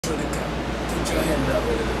your hand up a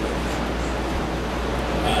little bit.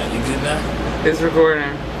 You good now? It's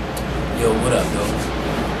recording. Yo, what up, though?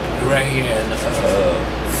 We're right here in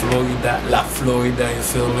Florida, La Florida, you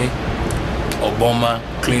feel me? Obama,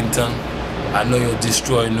 Clinton. I know you're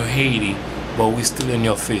destroying Haiti, but we still in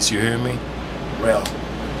your face, you hear me? Well,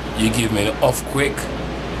 you give me an earthquake,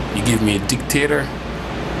 you give me a dictator,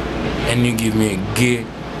 and you give me a gay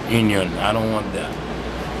union. I don't want that.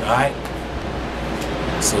 Alright?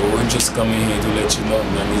 So we're just coming here to let you know,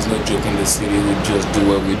 man, it's no joke in the city. We just do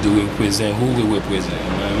what we do, we represent who we represent, you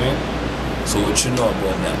know what I mean? So what you know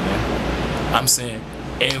about that, man? I'm saying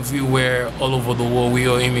everywhere, all over the world, we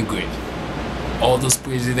are immigrant. All those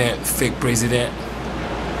president, fake president,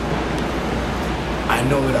 I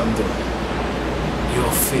know what I'm doing.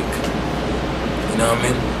 You're fake. You know what I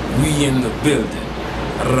mean? We in the building.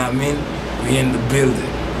 Ramin, we in the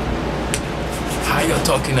building. How you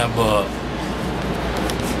talking about?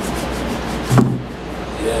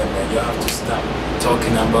 Yeah, man, you have to stop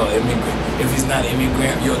talking about immigrant. If it's not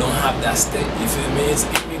immigrant, you don't have that state. You feel me? It's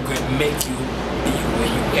immigrant make you be where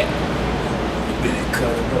you at. You better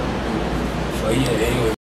cut it up. But yeah, anyway.